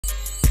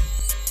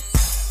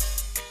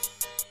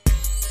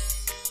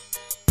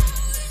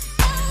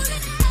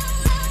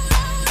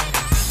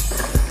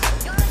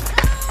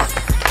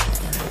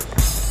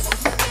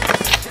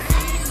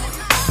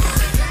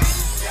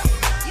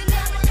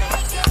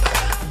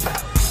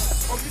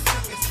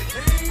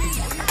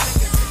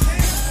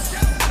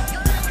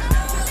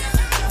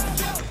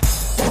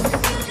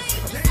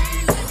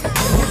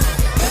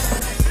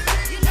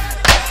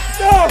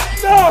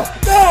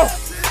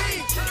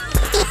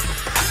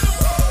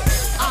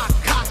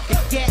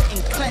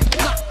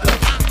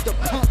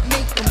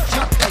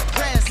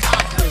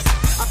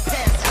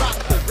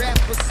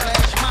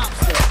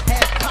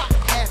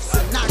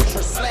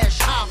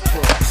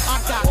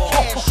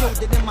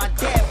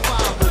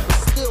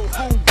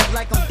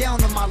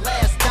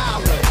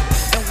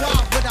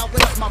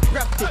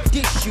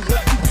you.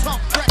 If you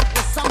talk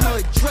reckless, I'ma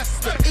address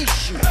the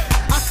issue.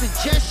 I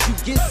suggest you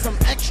get some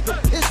extra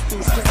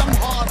pistols, cause I'm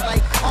hard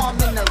like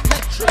Carmen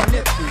Electra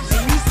nipples.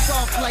 And you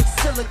soft like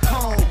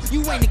silicone,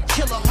 you ain't a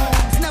killer,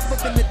 Holmes. Never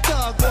been a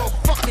thug or a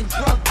fucking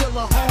drug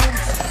dealer,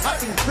 Holmes. I've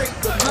been great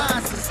with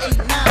mine since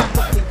 8'9",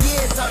 but for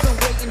years I've been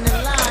waiting in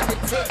line to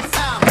take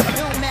time. It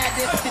don't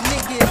matter if the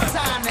nigga is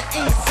signed or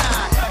ain't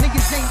signed.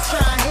 Niggas ain't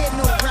trying to hear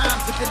no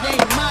rhymes if it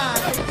ain't mine.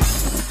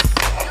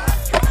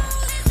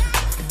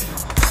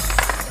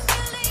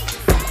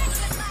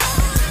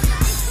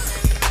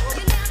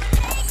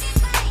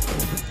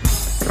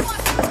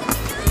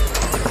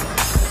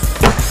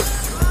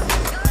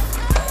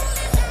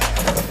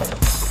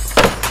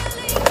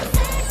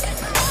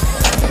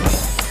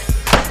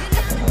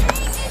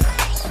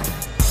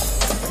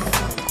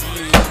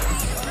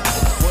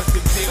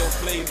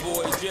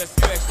 Playboy, just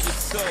rest your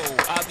soul.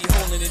 I'll be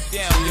holding it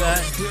down, yo.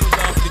 Still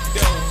off the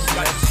dough.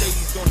 Got the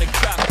shades on the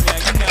cop now,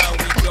 you know how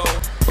we go.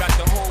 Got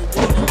the whole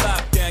world on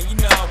lockdown, you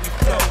know how we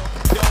flow.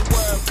 Don't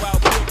worry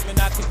about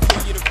Brooklyn, I can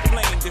feel you the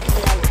flame.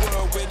 Before a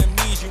world with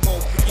amnesia, you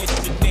won't forget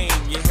your name.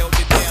 You held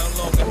it down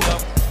long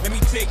enough, let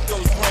me take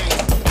those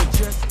reins. But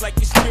just like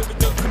your spirit,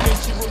 the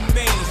commission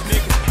remains.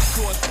 Niggas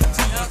cross the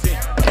T's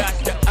and got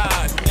the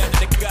eyes. Now that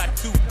they got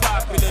too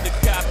popular, the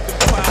cops the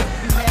prize.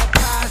 You had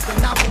pies and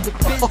I was the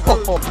big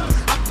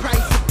I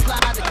price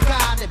supply the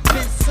guy that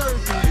been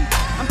serving you.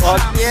 I'm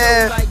trying to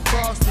feel like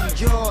Boston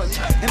George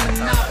and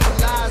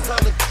monopolize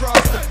all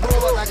across the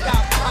board. I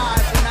got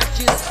pies and I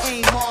just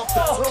came off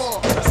the tour,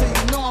 so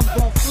you know I'm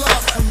gon'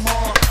 floss some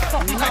more.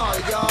 Nah,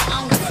 y'all,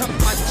 I don't tuck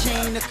my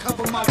chain to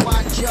cover my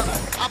watch up.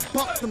 I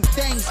buck them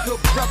things, good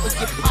brother,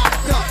 get